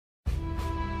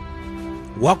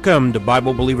Welcome to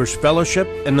Bible Believers Fellowship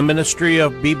and the ministry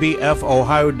of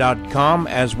bbfohio.com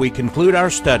as we conclude our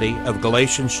study of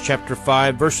Galatians chapter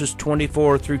 5 verses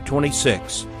 24 through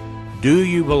 26. Do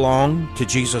you belong to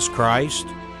Jesus Christ?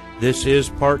 This is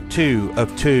part 2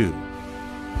 of 2.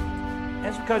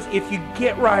 That's because if you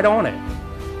get right on it,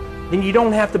 then you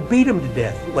don't have to beat them to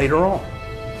death later on.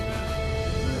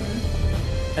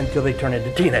 Until they turn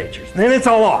into teenagers. Then it's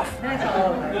all off.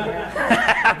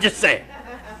 I'm just saying.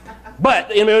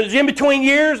 But it was in between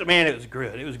years, man, it was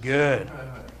good. It was good.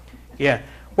 Yeah.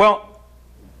 Well,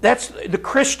 that's the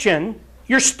Christian.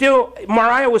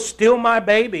 Mariah was still my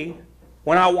baby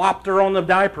when I whopped her on the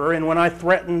diaper and when I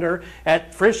threatened her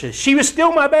at Frisch's. She was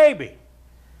still my baby.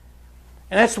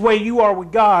 And that's the way you are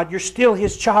with God. You're still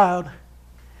His child.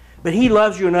 But He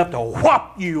loves you enough to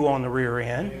whop you on the rear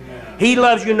end. Amen. He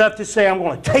loves you enough to say, I'm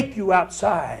going to take you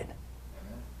outside.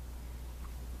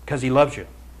 Because He loves you.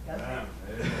 Amen.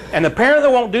 And the parent that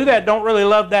won't do that don't really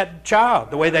love that child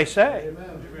the way they say.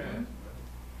 Amen.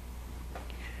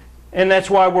 And that's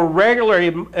why we're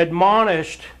regularly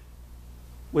admonished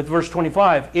with verse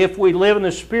 25. If we live in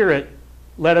the Spirit,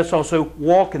 let us also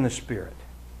walk in the Spirit.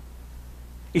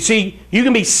 You see, you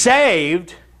can be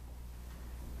saved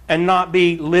and not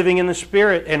be living in the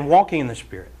Spirit and walking in the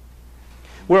Spirit.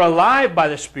 We're alive by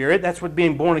the Spirit. That's what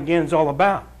being born again is all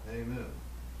about. Amen.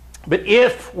 But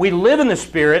if we live in the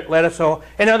Spirit, let us all...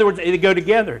 In other words, they go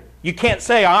together. You can't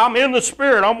say, I'm in the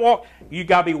Spirit. You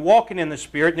got to be walking in the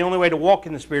Spirit. And the only way to walk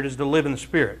in the Spirit is to live in the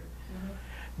Spirit. Mm-hmm.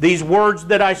 These words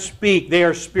that I speak, they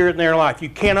are Spirit in their life. You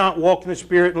cannot walk in the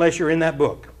Spirit unless you're in that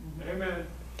book. Amen.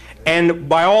 And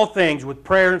by all things, with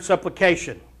prayer and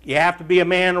supplication. You have to be a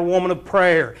man or woman of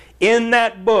prayer in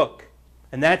that book.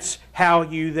 And that's how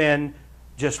you then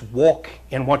just walk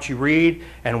in what you read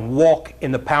and walk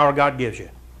in the power God gives you.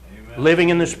 Amen. Living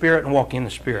in the Spirit and walking in the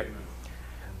Spirit. Amen.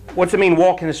 What's it mean,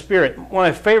 walk in the Spirit? One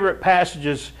of my favorite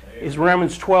passages is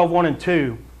Romans 12, 1 and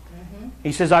 2. Mm-hmm.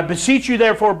 He says, I beseech you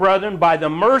therefore, brethren, by the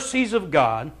mercies of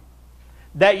God,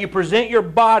 that you present your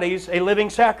bodies a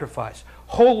living sacrifice,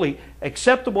 holy,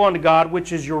 acceptable unto God,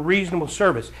 which is your reasonable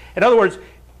service. In other words,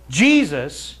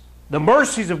 Jesus, the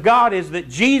mercies of God is that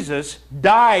Jesus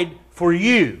died for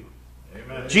you.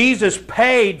 Amen. Jesus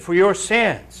paid for your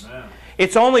sins. Amen.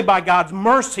 It's only by God's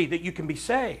mercy that you can be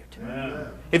saved. Amen.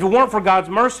 If it weren't for God's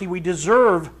mercy, we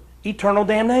deserve eternal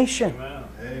damnation.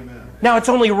 Amen. Now, it's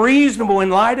only reasonable in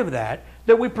light of that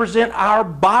we present our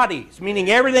bodies, meaning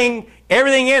everything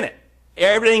in it,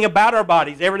 everything about our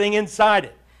bodies, everything inside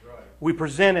it. Right. We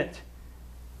present it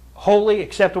holy,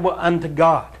 acceptable unto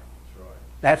God.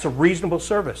 That's a reasonable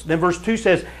service. Then verse 2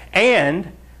 says,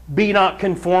 and be not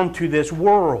conformed to this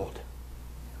world.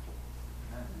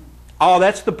 Oh,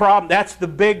 that's the problem. That's the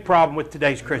big problem with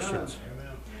today's Christians.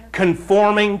 Amen.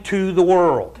 Conforming to the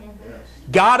world. Yes.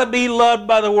 Got to be loved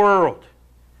by the world.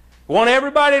 Want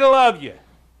everybody to love you.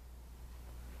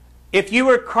 If you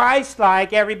were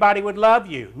Christ-like, everybody would love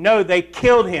you. No, they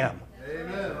killed Him.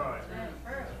 Amen.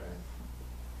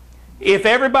 If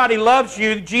everybody loves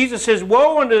you, Jesus says,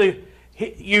 woe unto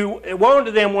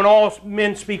them when all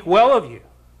men speak well of you.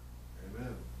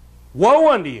 Amen.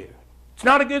 Woe unto you. It's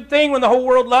not a good thing when the whole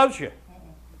world loves you.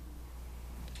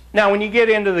 Now, when you get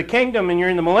into the kingdom and you're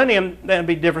in the millennium, that'll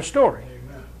be a different story.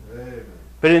 Amen.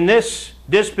 But in this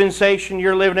dispensation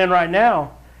you're living in right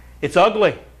now, it's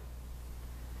ugly.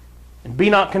 And be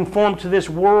not conformed to this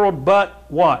world, but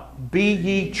what? Be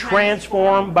ye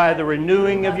transformed by the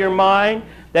renewing of your mind,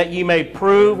 that ye may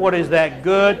prove what is that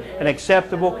good and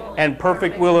acceptable and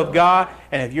perfect will of God.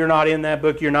 And if you're not in that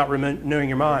book, you're not renewing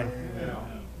your mind. Amen.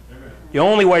 The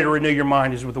only way to renew your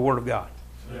mind is with the Word of God.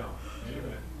 Amen.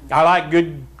 I like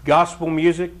good gospel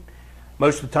music.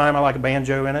 Most of the time I like a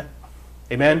banjo in it.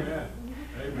 Amen?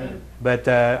 Amen. But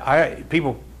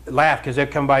people laugh because they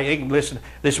come by. They can listen.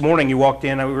 This morning you walked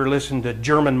in and we were listening to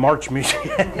German march music.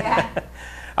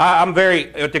 I'm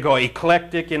very what they call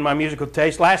eclectic in my musical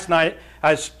taste. Last night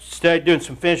I was doing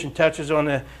some finishing touches on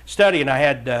the study, and I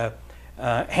had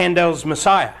Handel's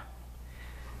Messiah.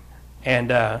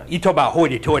 And you talk about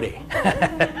hoity-toity.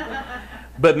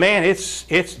 But man,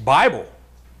 it's Bible.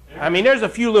 I mean, there's a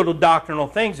few little doctrinal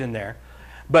things in there.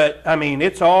 But, I mean,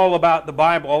 it's all about the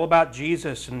Bible, all about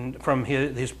Jesus, and from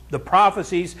the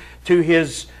prophecies to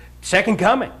His second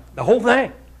coming, the whole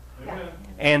thing.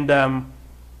 Amen.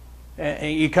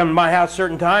 And you come to my house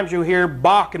certain times, you'll hear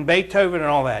Bach and Beethoven and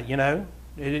all that, you know.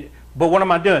 But what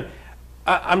am I doing?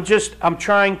 I'm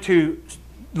trying to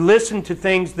listen to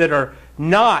things that are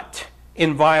not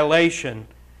in violation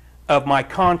of my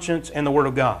conscience and the Word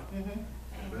of God. Mm-hmm.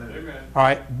 Amen. All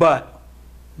right, but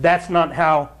that's not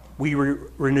how we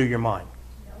renew your mind.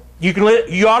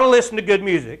 You ought to listen to good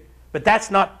music, but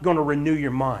that's not going to renew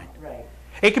your mind. Right.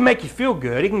 It can make you feel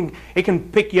good. It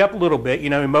can pick you up a little bit,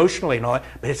 emotionally and all that,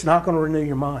 but it's not going to renew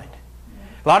your mind.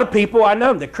 A lot of people, I know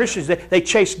them, the Christians, they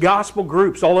chase gospel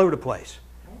groups all over the place.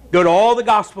 Go to all the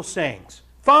gospel sayings.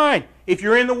 Fine. If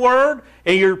you're in the Word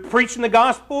and you're preaching the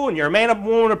gospel and you're a man and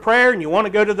woman of prayer and you want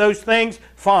to go to those things,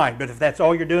 fine. But if that's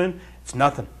all you're doing, it's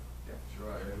nothing. That's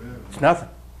right. Amen. It's nothing.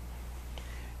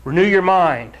 Renew your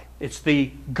mind. It's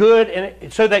the good,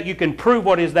 and so that you can prove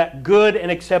what is that good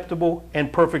and acceptable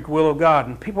and perfect will of God.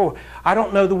 And people, I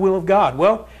don't know the will of God.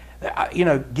 Well,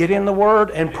 get in the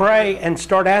Word and pray and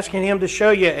start asking Him to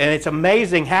show you. And it's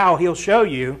amazing how He'll show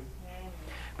you.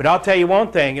 But I'll tell you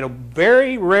one thing, it'll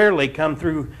very rarely come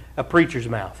through a preacher's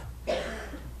mouth.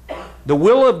 The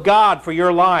will of God for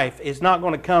your life is not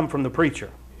going to come from the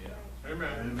preacher. Yeah.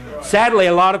 Amen. Sadly,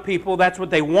 a lot of people, that's what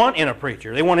they want in a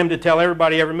preacher. They want him to tell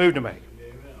everybody every move to make.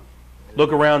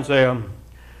 Look around and say,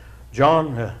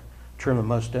 John, trim the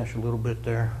mustache a little bit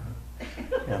there.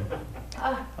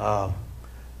 Yeah.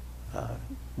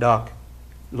 Doc,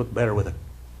 you look better with a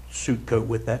suit coat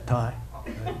with that tie.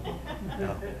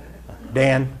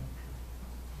 Dan,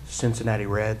 Cincinnati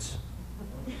Reds.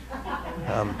 You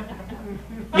know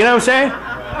what I'm saying?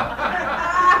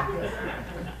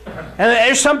 And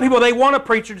there's some people, they want a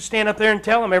preacher to stand up there and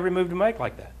tell them every move to make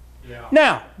like that. Yeah.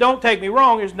 Now, don't take me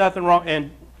wrong. There's nothing wrong.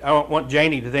 And I don't want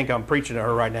Janie to think I'm preaching to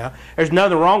her right now. There's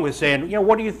nothing wrong with saying,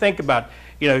 what do you think about,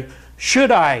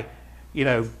 should I,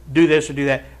 do this or do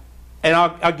that? And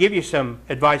I'll give you some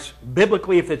advice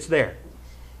biblically if it's there.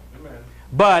 Amen.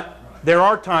 But there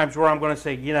are times where I'm going to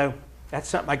say, that's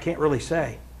something I can't really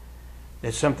say.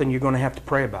 It's something you're going to have to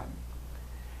pray about.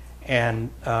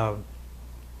 And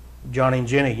Johnny and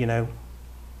Jenny,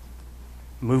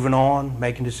 moving on,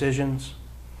 making decisions.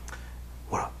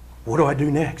 What do I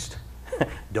do next?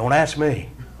 Don't ask me.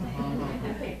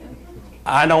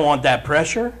 I don't want that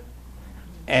pressure.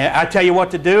 And I tell you what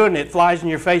to do, and it flies in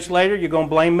your face later, you're going to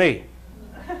blame me.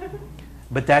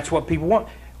 But that's what people want.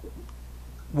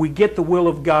 We get the will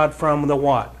of God from the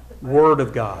what? Word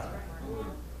of God.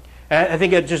 And I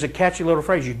think it's just a catchy little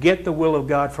phrase. You get the will of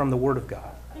God from the Word of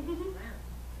God.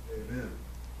 Amen.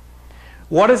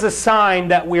 What is a sign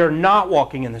that we are not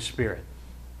walking in the Spirit?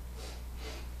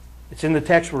 It's in the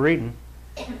text we're reading.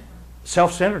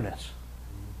 Self-centeredness.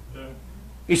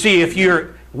 You see, if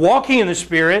you're walking in the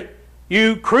Spirit,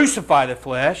 you crucify the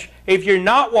flesh. If you're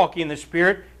not walking in the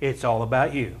Spirit, it's all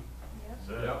about you.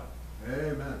 Yep.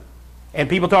 Amen. And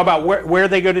people talk about where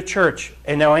they go to church,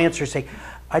 and they'll answer, say,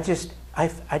 I just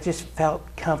felt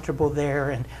comfortable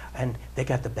there, and they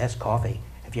got the best coffee.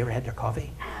 Have you ever had their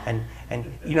coffee? And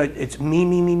it's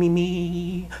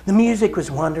me. The music was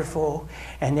wonderful.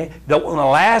 And one of the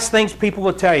last things people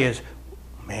will tell you is,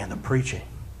 man, the preaching.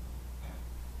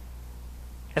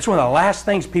 That's one of the last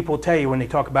things people will tell you when they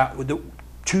talk about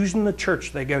choosing the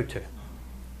church they go to.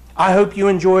 I hope you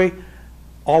enjoy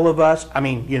all of us. I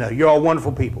mean, you're all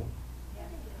wonderful people.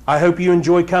 I hope you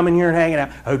enjoy coming here and hanging out.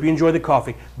 I hope you enjoy the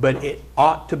coffee. But it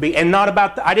ought to be, and not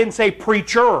about, I didn't say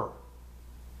preacher.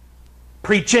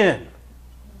 Preaching.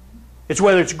 It's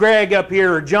whether it's Greg up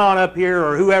here or John up here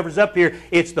or whoever's up here.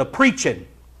 It's the preaching.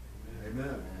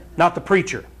 Amen. Not the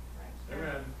preacher.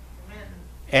 Amen.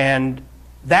 And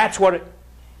that's what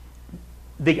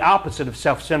the opposite of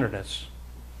self-centeredness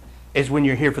is, when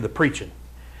you're here for the preaching.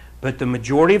 But the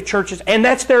majority of churches, and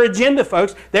that's their agenda,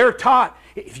 folks, they're taught,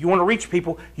 if you want to reach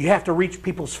people, you have to reach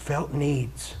people's felt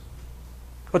needs.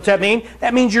 What's that mean?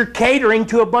 That means you're catering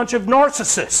to a bunch of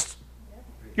narcissists.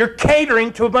 You're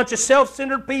catering to a bunch of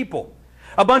self-centered people.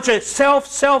 A bunch of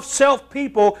self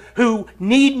people who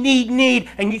need,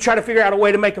 and you try to figure out a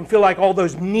way to make them feel like all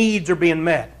those needs are being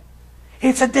met.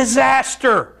 It's a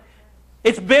disaster.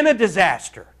 It's been a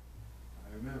disaster.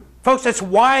 Amen. Folks, that's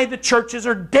why the churches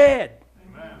are dead.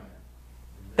 Amen.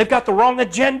 They've got the wrong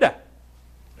agenda.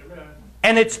 Amen.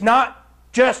 And it's not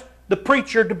just the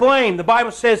preacher to blame. The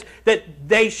Bible says that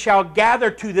they shall gather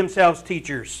to themselves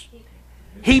teachers.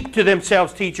 Heap to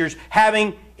themselves teachers,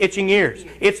 having itching ears.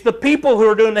 It's the people who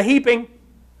are doing the heaping.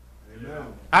 Amen.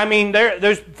 I mean,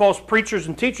 those false preachers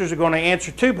and teachers are going to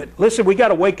answer too. But listen, we got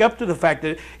to wake up to the fact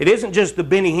that it isn't just the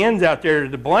Benny Hinn's out there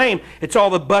to blame. It's all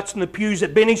the butts in the pews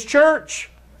at Benny's church.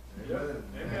 Amen.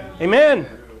 Amen.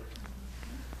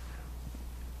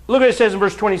 Look what it says in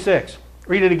verse 26.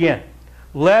 Read it again.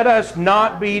 Let us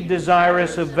not be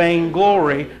desirous of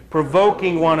vainglory,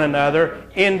 provoking one another,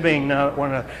 envying one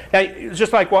another. Now, it's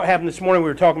just like what happened this morning. We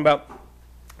were talking about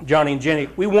Johnny and Jenny.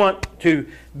 We want to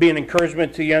be an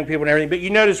encouragement to young people and everything, but you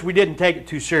notice we didn't take it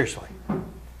too seriously.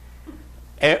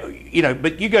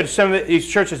 But you go to some of these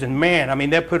churches and man, I mean,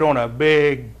 they put on a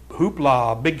big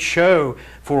hoopla, big show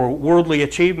for worldly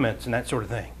achievements and that sort of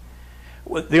thing.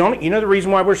 You know the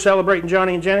reason why we're celebrating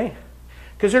Johnny and Jenny?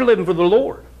 Because they're living for the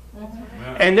Lord.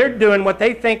 And they're doing what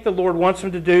they think the Lord wants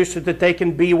them to do so that they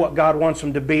can be what God wants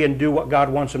them to be and do what God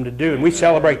wants them to do. And we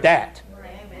celebrate that.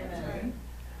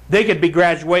 They could be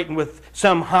graduating with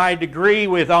some high degree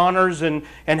with honors and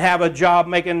have a job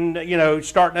making,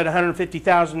 starting at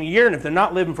 $150,000 a year. And if they're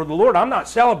not living for the Lord, I'm not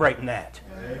celebrating that.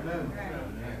 Amen.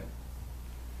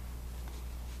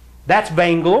 That's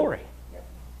vainglory.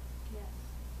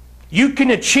 You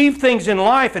can achieve things in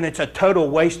life and it's a total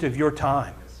waste of your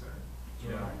time.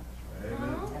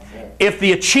 If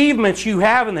the achievements you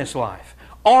have in this life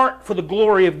aren't for the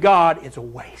glory of God, it's a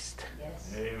waste.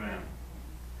 Amen.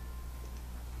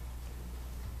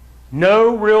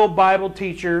 No real Bible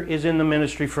teacher is in the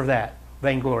ministry for that,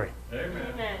 vainglory.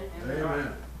 Amen.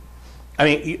 Amen. I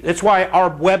mean, that's why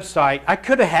our website, I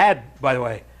could have had, by the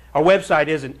way, our website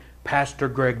isn't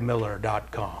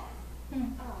PastorGregMiller.com.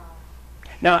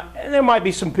 Now, there might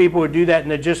be some people who do that and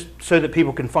they're just so that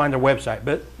people can find their website.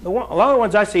 But a lot of the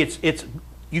ones I see, it's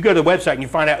you go to the website and you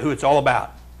find out who it's all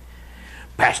about.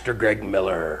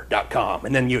 PastorGregMiller.com.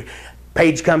 And then your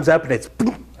page comes up and it's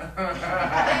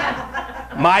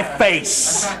my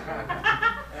face.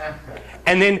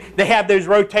 And then they have those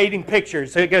rotating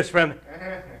pictures. So it goes from,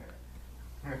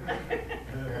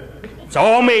 it's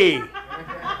all me.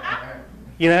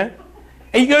 You know?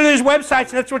 And you go to those websites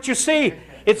and that's what you see.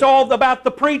 It's all about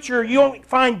the preacher. You don't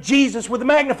find Jesus with a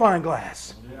magnifying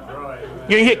glass.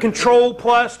 You hit Control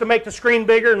Plus to make the screen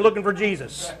bigger and looking for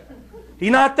Jesus.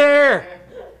 He's not there.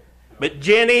 But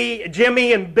Jimmy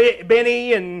and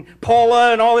Benny and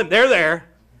Paula and all them, they're there.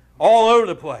 All over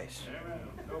the place.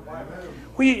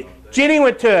 Jenny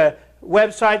went to a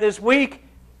website this week.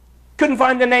 Couldn't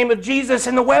find the name of Jesus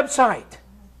in the website.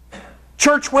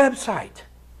 Church website.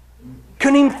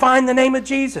 Couldn't even find the name of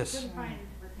Jesus.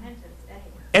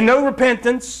 And no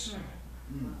repentance.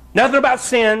 Nothing about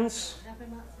sins.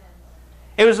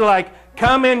 It was like,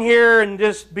 come in here and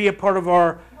just be a part of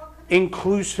our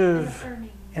inclusive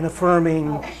and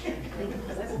affirming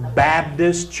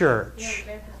Baptist church.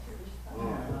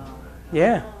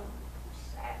 Yeah.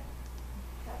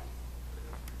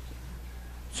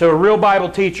 So a real Bible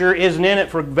teacher isn't in it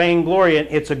for vainglory.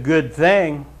 It's a good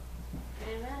thing.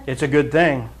 It's a good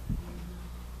thing.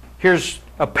 Here's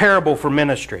a parable for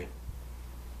ministry.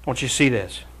 I want you to see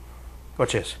this.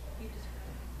 Watch this.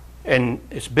 And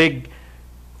it's big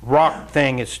rock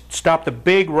thing. It's stopped a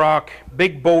big rock,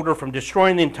 big boulder from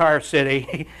destroying the entire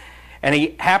city. And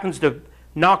he happens to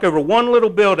knock over one little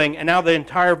building, and now the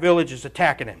entire village is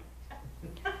attacking him.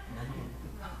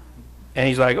 And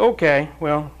he's like, okay,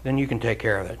 well, then you can take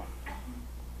care of it.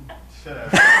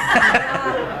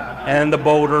 And the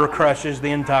boulder crushes the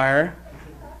entire.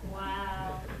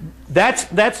 Wow.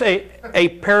 That's a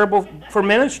parable for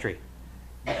ministry.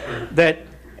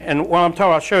 And while I'm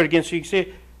talking, I'll show it again so you can see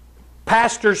it.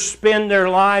 Pastors spend their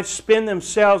lives, spend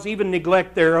themselves, even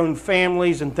neglect their own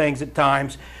families and things at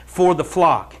times for the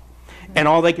flock. And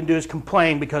all they can do is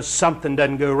complain because something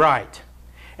doesn't go right.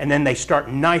 And then they start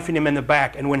knifing him in the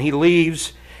back. And when he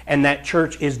leaves and that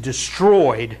church is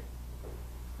destroyed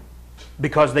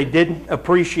because they didn't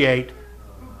appreciate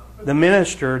the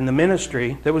minister and the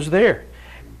ministry that was there.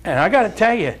 And I got to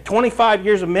tell you, 25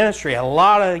 years of ministry, a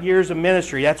lot of years of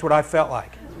ministry, that's what I felt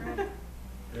like.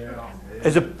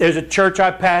 There's a church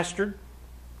I pastored,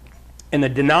 and the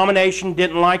denomination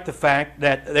didn't like the fact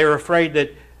that they were afraid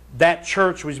that that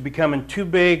church was becoming too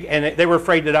big, and they were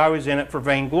afraid that I was in it for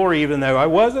vainglory, even though I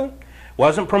wasn't.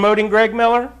 Wasn't promoting Greg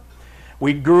Miller.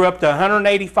 We grew up to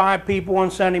 185 people on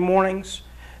Sunday mornings.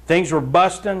 Things were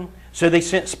busting, so they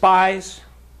sent spies.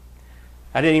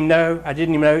 I didn't even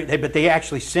know, but they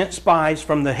actually sent spies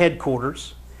from the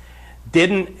headquarters.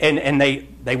 And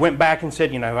they went back and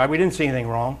said, we didn't see anything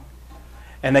wrong.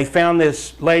 And they found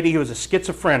this lady who was a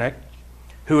schizophrenic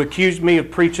who accused me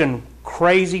of preaching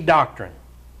crazy doctrine.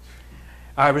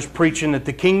 I was preaching that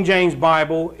the King James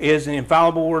Bible is an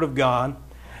infallible Word of God.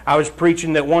 I was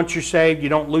preaching that once you're saved, you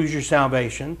don't lose your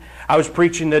salvation. I was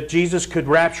preaching that Jesus could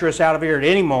rapture us out of here at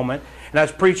any moment. And I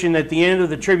was preaching that at the end of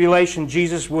the tribulation,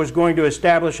 Jesus was going to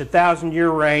establish a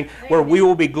 1,000-year reign where we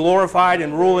will be glorified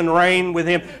and rule and reign with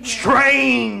Him.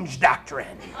 Strange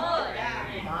doctrine.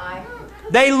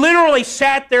 They literally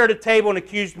sat there at a table and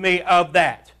accused me of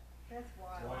that.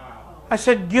 I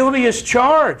said, guilty as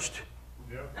charged.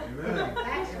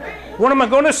 What am I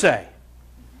going to say?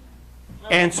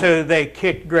 And so they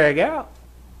kicked Greg out.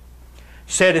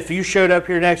 Said if you showed up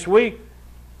here next week,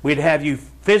 we'd have you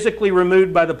physically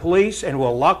removed by the police and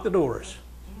we'll lock the doors.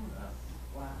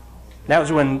 That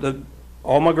was when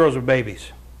all my girls were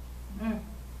babies.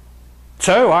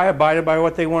 So I abided by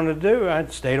what they wanted to do. I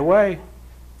stayed away.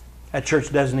 That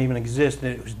church doesn't even exist,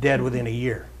 and it was dead within a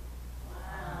year.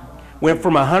 Went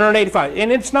from 185.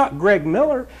 And it's not Greg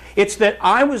Miller. It's that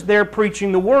I was there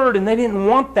preaching the Word, and they didn't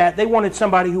want that. They wanted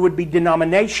somebody who would be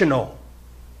denominational.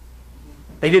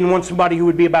 They didn't want somebody who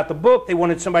would be about the book. They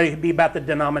wanted somebody who would be about the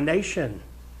denomination.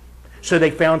 So they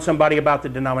found somebody about the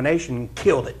denomination and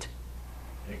killed it.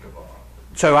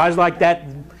 So I was like that.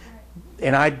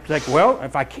 And I think, well,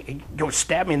 if I can't go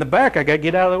stab me in the back, I got to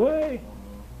get out of the way.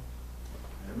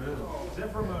 Amen.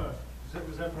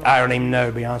 I don't even know,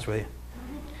 to be honest with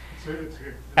you.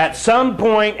 At some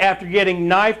point, after getting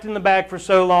knifed in the back for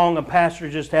so long, a pastor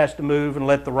just has to move and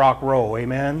let the rock roll.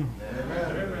 Amen?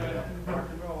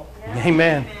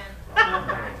 Amen.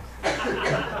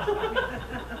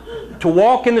 To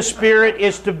walk in the Spirit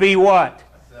is to be what?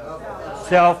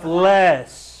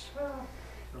 Selfless.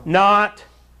 Not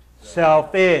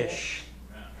selfish.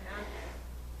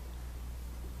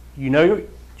 You know,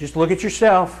 just look at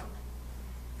yourself.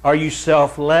 Are you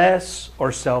selfless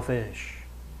or selfish?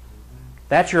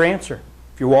 That's your answer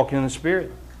if you're walking in the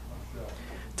Spirit.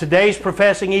 Today's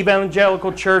professing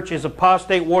evangelical church is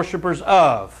apostate worshipers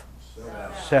of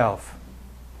self.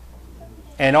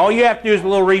 And all you have to do is a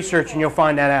little research and you'll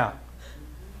find that out.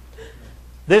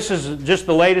 This is just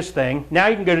the latest thing. Now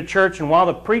you can go to church and while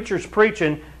the preacher's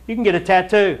preaching, you can get a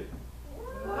tattoo.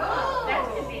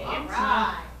 That's convenient.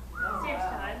 Right. That saves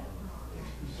time.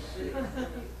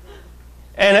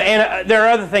 And there are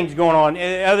other things going on.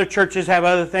 Other churches have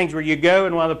other things where you go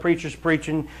and while the preacher's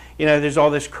preaching, you know, there's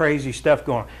all this crazy stuff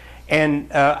going on.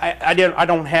 And I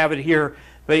don't have it here,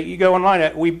 but you go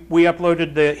online. We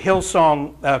uploaded the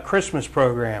Hillsong Christmas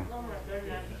program. Oh my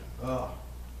goodness.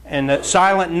 And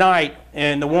Silent Night,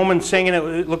 and the woman singing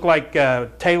it looked like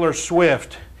Taylor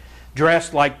Swift,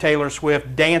 dressed like Taylor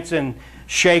Swift, dancing,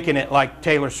 shaking it like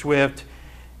Taylor Swift,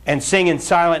 and singing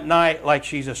Silent Night like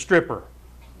she's a stripper.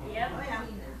 Yep.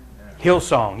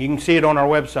 Hillsong. You can see it on our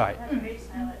website.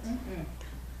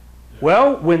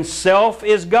 Well, when self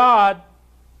is God,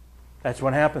 that's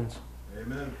what happens.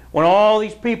 Amen. When all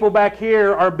these people back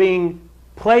here are being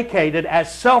placated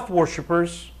as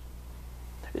self-worshipers,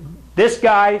 this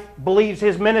guy believes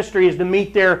his ministry is to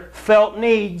meet their felt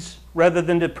needs rather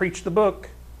than to preach the book.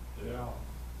 Yeah.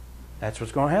 That's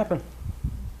what's going to happen.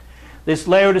 This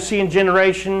Laodicean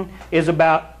generation is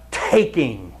about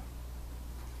taking,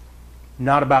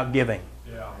 not about giving.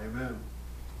 Yeah. Amen.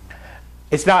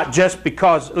 It's not just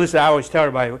because, listen, I always tell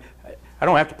everybody, I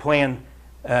don't have to plan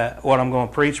what I'm going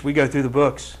to preach. We go through the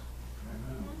books.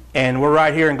 Amen. And we're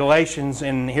right here in Galatians,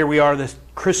 and here we are this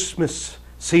Christmas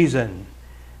season,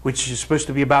 which is supposed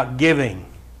to be about giving.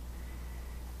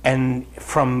 And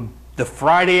from the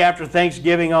Friday after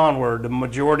Thanksgiving onward, the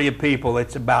majority of people,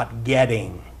 it's about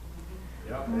getting.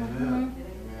 Yep. Amen.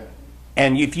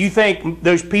 And if you think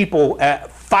those people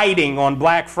fighting on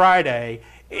Black Friday,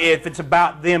 if it's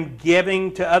about them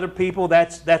giving to other people,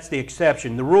 that's the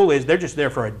exception. The rule is they're just there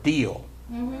for a deal.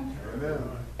 Amen.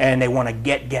 And they want to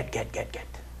get.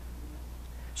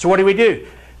 So what do?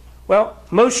 Well,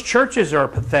 most churches are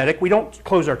pathetic. We don't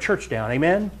close our church down.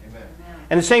 Amen? Amen.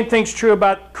 And the same thing's true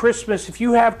about Christmas. If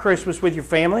you have Christmas with your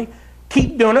family,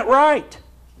 keep doing it right.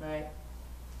 Right.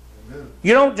 Amen.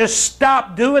 You don't just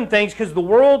stop doing things because the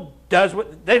world does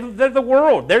what they're the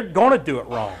world. They're going to do it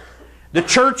wrong. The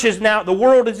church is now, the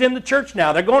world is in the church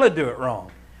now. They're going to do it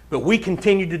wrong. But we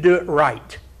continue to do it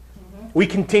right. We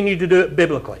continue to do it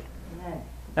biblically. Amen.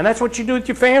 And that's what you do with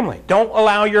your family. Don't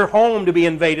allow your home to be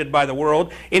invaded by the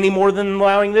world any more than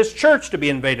allowing this church to be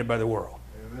invaded by the world.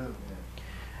 Amen.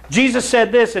 Jesus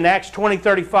said this in Acts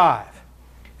 20:35.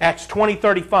 Acts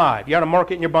 20:35. You ought to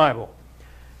mark it in your Bible.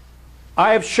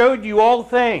 I have showed you all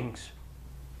things,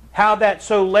 how that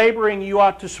so laboring you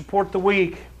ought to support the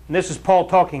weak. And this is Paul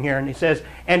talking here, and he says,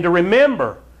 and to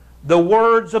remember the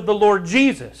words of the Lord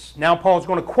Jesus. Now Paul's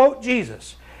going to quote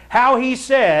Jesus. How he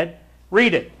said,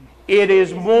 read it, it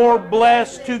is more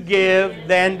blessed to give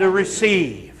than to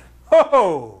receive. Ho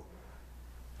ho!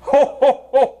 Ho ho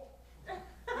ho!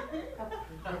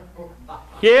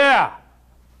 Yeah!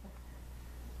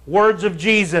 Words of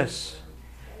Jesus.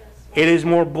 It is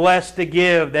more blessed to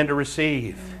give than to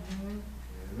receive.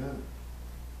 Amen.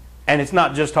 And it's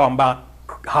not just talking about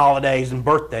holidays and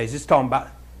birthdays. It's talking about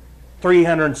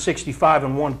 365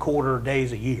 and 1/4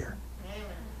 days a year.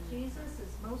 Jesus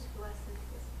is most blessed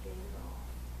with gave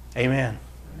all. Amen.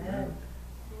 Amen.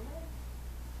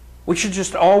 We should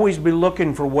just always be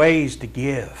looking for ways to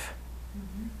give.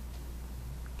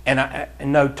 And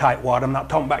no tightwad, I'm not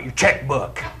talking about your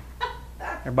checkbook.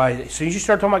 Everybody, as soon as you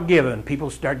start talking about giving, people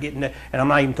start getting it. And I'm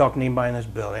not even talking to anybody in this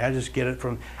building. I just get it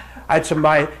from. I had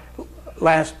somebody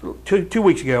two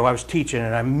weeks ago, I was teaching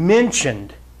and I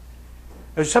mentioned,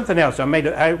 there was something else.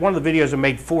 One of the videos I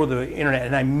made for the internet,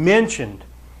 and I mentioned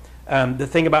the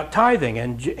thing about tithing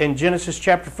in Genesis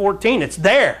chapter 14. It's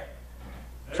there.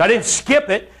 So I didn't skip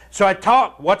it. So I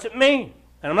taught, what's it mean?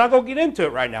 And I'm not going to get into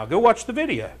it right now. Go watch the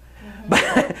video.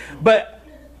 But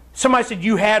somebody said,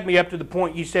 you had me up to the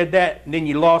point you said that, and then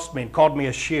you lost me and called me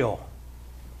a shill.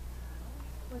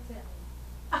 What's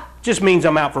that? Just means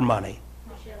I'm out for money.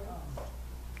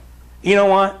 You know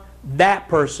what? That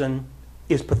person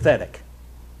is pathetic.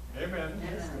 Amen.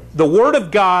 The Word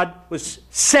of God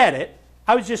said it.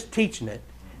 I was just teaching it.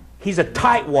 He's a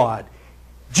tightwad.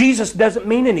 Jesus doesn't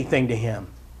mean anything to him.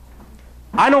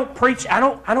 I don't preach. I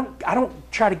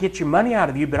don't try to get your money out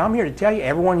of you, but I'm here to tell you,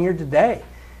 everyone here today,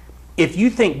 if you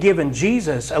think giving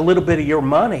Jesus a little bit of your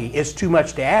money is too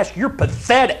much to ask, you're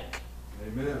pathetic.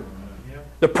 Amen.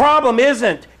 The problem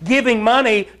isn't giving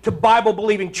money to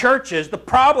Bible-believing churches. The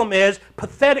problem is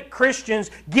pathetic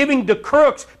Christians giving to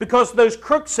crooks because those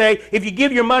crooks say, if you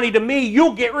give your money to me,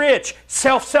 you'll get rich.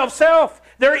 Self, self, self.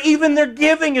 Even their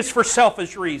giving is for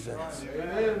selfish reasons.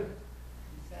 Amen.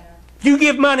 If you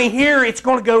give money here, it's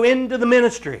going to go into the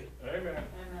ministry. Amen.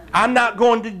 I'm not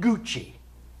going to Gucci.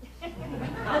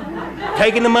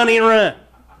 Taking the money and run.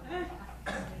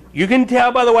 You can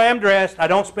tell by the way I'm dressed, I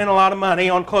don't spend a lot of money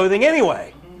on clothing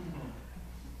anyway.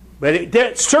 But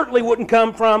it certainly wouldn't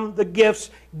come from the gifts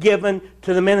given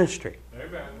to the ministry.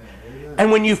 Amen.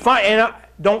 And when you find,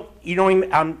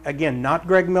 I'm again, not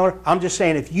Greg Miller, I'm just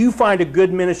saying if you find a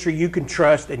good ministry you can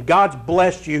trust and God's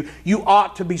blessed you, you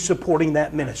ought to be supporting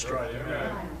that ministry. Right.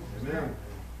 Amen. Amen.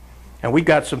 And we've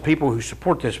got some people who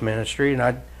support this ministry, and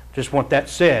I just want that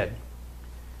said.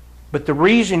 But the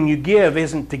reason you give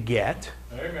isn't to get.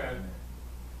 Amen.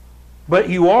 But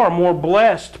you are more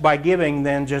blessed by giving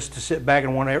than just to sit back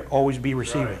and want to always be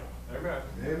receiving. Amen.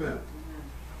 Amen.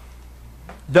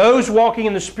 Those walking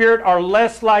in the Spirit are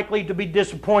less likely to be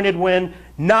disappointed when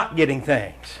not getting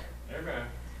things. Amen.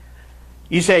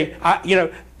 You say,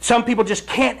 some people just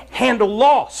can't handle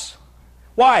loss.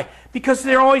 Why? Because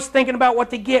they're always thinking about what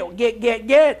they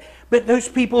get. But those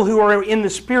people who are in the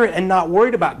Spirit and not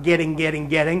worried about getting,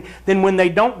 then when they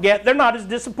don't get, they're not as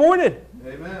disappointed.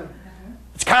 Amen.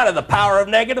 It's kind of the power of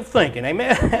negative thinking,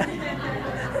 amen?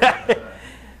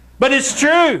 But it's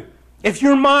true. If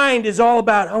your mind is all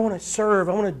about, I want to serve,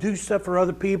 I want to do stuff for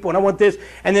other people, and I want this,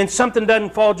 and then something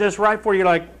doesn't fall just right for you, you're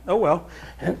like, oh well,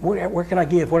 where can I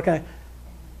give? Where can I?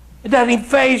 It doesn't even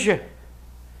faze you.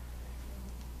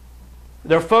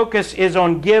 Their focus is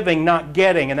on giving, not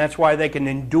getting, and that's why they can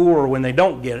endure when they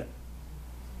don't get it.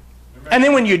 Amen. And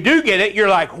then when you do get it, you're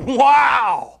like,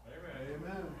 wow!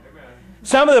 Amen. Amen.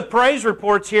 Some of the praise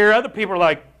reports here, other people are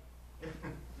like,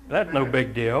 that's no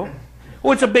big deal.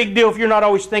 Well, it's a big deal if you're not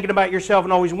always thinking about yourself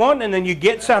and always wanting, and then you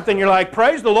get something, you're like,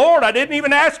 praise the Lord, I didn't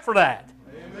even ask for that.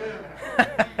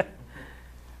 Amen.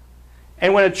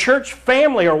 And when a church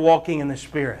family are walking in the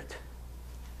Spirit,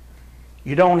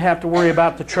 you don't have to worry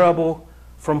about the trouble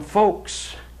from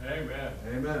folks Amen.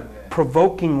 Amen.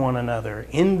 provoking one another,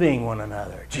 envying one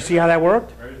another. Do you see how that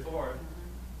worked? Praise the Lord.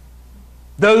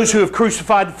 Those who have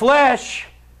crucified the flesh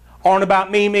aren't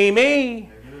about me,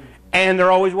 and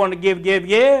they're always wanting to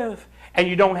give. And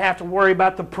you don't have to worry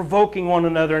about the provoking one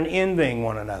another and envying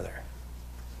one another.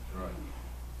 Right.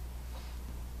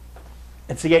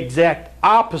 It's the exact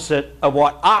opposite of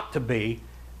what ought to be.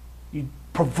 You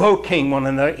provoking one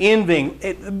another, envying.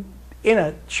 In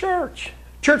a church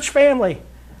family,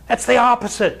 that's the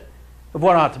opposite of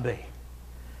what ought to be.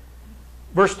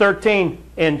 Verse 13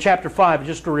 in chapter 5,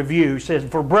 just a review, says,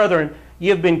 for brethren, ye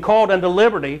have been called unto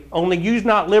liberty, only use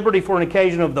not liberty for an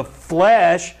occasion of the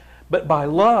flesh, but by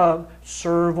love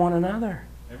serve one another.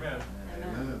 Amen.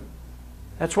 Amen.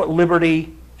 That's what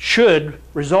liberty should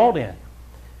result in.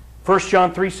 1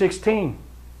 John 3:16.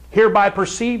 Hereby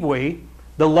perceive we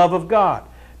the love of God,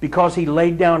 because He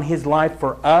laid down His life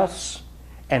for us,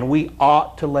 and we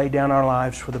ought to lay down our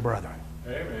lives for the brethren.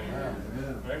 Amen.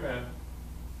 Amen. Amen.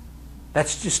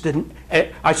 That's just,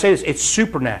 I say this, it's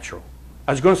supernatural.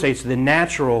 I was going to say it's the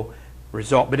natural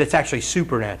result, but it's actually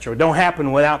supernatural. It don't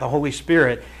happen without the Holy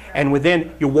Spirit. And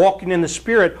within, you're walking in the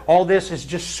Spirit, all this is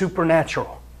just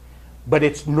supernatural. But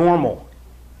it's normal.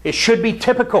 It should be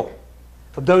typical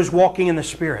of those walking in the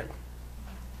Spirit.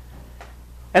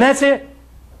 And that's it.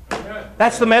 Amen.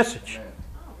 That's the message.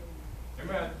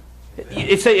 Amen.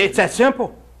 It's that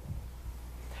simple.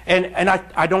 And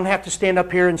I don't have to stand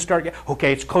up here and start,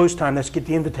 okay, it's close time, let's get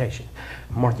the invitation.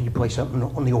 Martha, you play something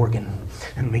on the organ.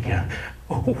 And make it,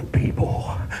 oh,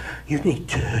 people, you need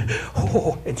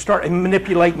to, and start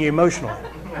manipulating you emotionally.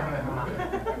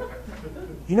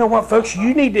 You know what, folks?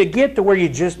 You need to get to where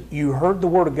you heard the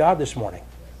Word of God this morning.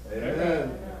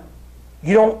 Amen.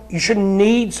 You shouldn't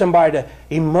need somebody to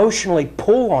emotionally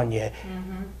pull on you.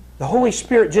 The Holy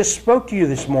Spirit just spoke to you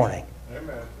this morning.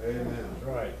 Amen. Amen. That's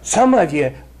right. Some of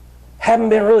you haven't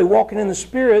been really walking in the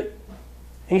Spirit,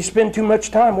 and you spend too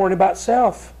much time worrying about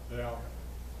self. Yeah.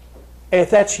 And if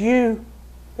that's you,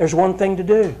 there's one thing to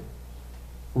do.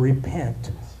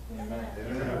 Repent. Amen.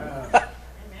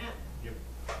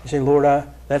 You say, Lord,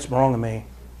 that's wrong of me.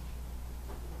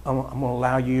 I'm going to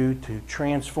allow you to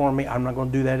transform me. I'm not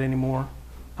going to do that anymore.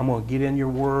 I'm going to get in your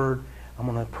word. I'm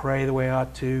going to pray the way I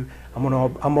ought to. I'm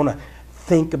going to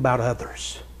think about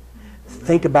others.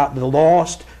 Think about the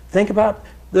lost. Think about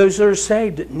those that are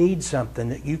saved that need something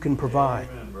that you can provide.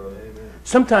 Amen, brother. Amen.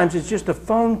 Sometimes it's just a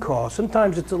phone call.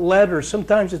 Sometimes it's a letter.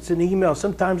 Sometimes it's an email.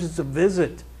 Sometimes it's a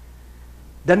visit.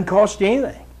 Doesn't cost you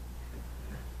anything.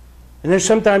 And there's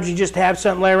sometimes you just have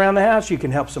something lay around the house you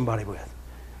can help somebody with.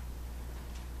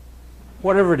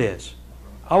 Whatever it is.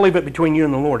 I'll leave it between you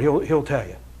and the Lord. He'll tell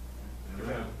you.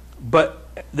 Amen. But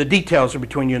the details are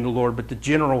between you and the Lord. But the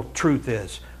general truth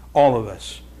is, all of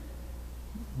us,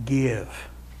 give.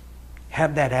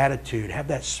 Have that attitude. Have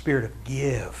that spirit of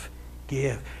give.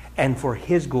 Give. And for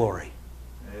His glory.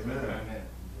 Amen.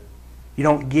 You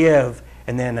don't give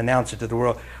and then announce it to the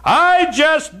world. I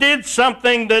just did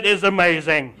something that is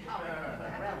amazing.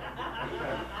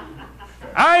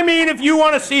 I mean, if you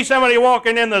want to see somebody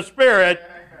walking in the Spirit,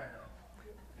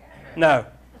 no.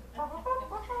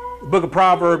 The book of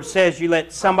Proverbs says you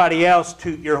let somebody else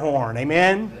toot your horn.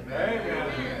 Amen?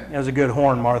 Amen. That was a good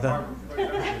horn, Martha.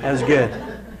 That was good.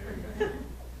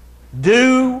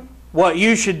 Do what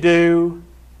you should do,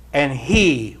 and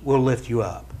He will lift you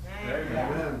up.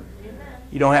 Amen.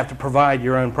 You don't have to provide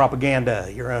your own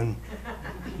propaganda, your own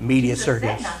media Jesus said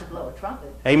circus. not to blow a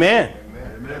trumpet. Amen. Amen.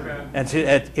 That's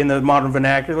it. In the modern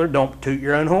vernacular, don't toot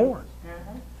your own horn.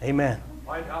 Amen.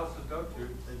 Lighthouses don't toot,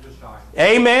 they just shine.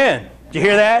 Amen. Did you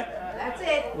hear that? That's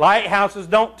it. Lighthouses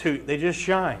don't toot, they just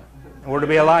shine. And we're to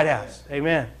be a lighthouse.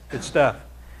 Amen. Good stuff.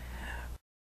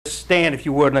 Stand if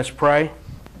you would, and let's pray.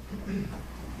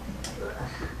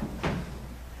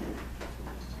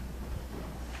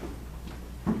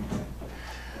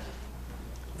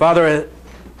 Father,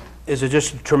 is it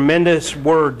just a tremendous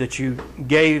word that you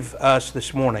gave us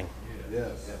this morning?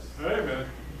 Yes. Amen.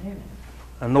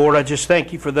 And Lord, I just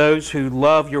thank you for those who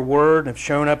love your word and have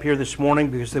shown up here this morning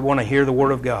because they want to hear the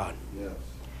word of God. Yes.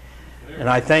 And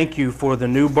I thank you for the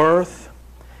new birth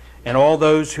and all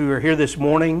those who are here this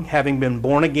morning having been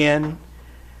born again,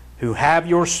 who have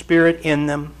your Spirit in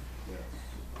them,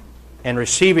 and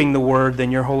receiving the word, then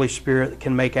your Holy Spirit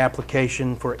can make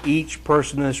application for each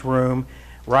person in this room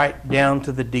right down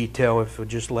to the detail if we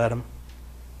just let them.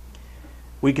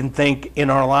 We can think in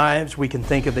our lives, we can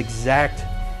think of exact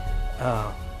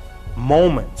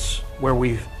moments where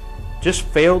we've just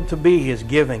failed to be as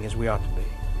giving as we ought to be.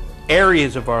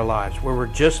 Areas of our lives where we're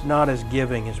just not as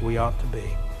giving as we ought to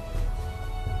be.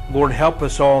 Lord, help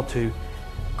us all to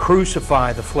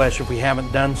crucify the flesh if we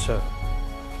haven't done so.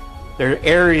 There are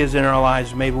areas in our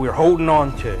lives maybe we're holding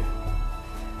on to.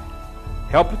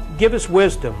 Give us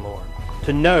wisdom, Lord,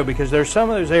 to know, because there's some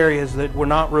of those areas that we're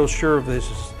not real sure if this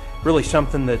is really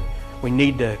something that we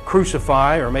need to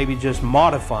crucify or maybe just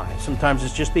modify. Sometimes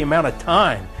it's just the amount of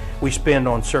time we spend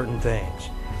on certain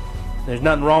things. There's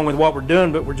nothing wrong with what we're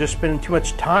doing, but we're just spending too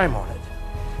much time on it.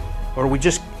 Or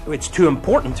it's too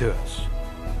important to us.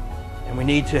 And we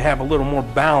need to have a little more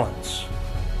balance.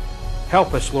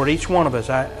 Help us, Lord, each one of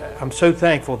us. I'm so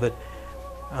thankful that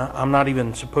I'm not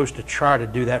even supposed to try to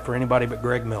do that for anybody but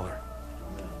Greg Miller.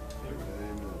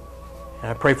 And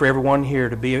I pray for everyone here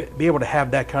to be able to have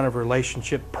that kind of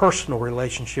relationship, personal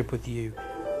relationship with you.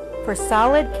 For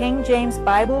solid King James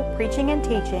Bible preaching and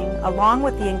teaching, along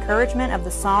with the encouragement of the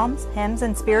Psalms, hymns,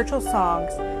 and spiritual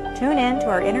songs, tune in to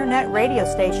our internet radio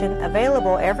station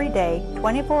available every day,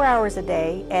 24 hours a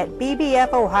day at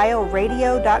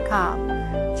bbfohioradio.com.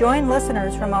 Join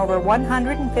listeners from over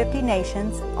 150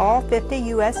 nations, all 50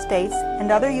 U.S. states,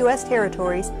 and other U.S.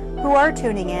 territories who are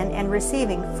tuning in and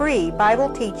receiving free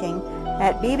Bible teaching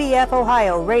at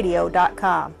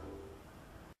bbfohioradio.com.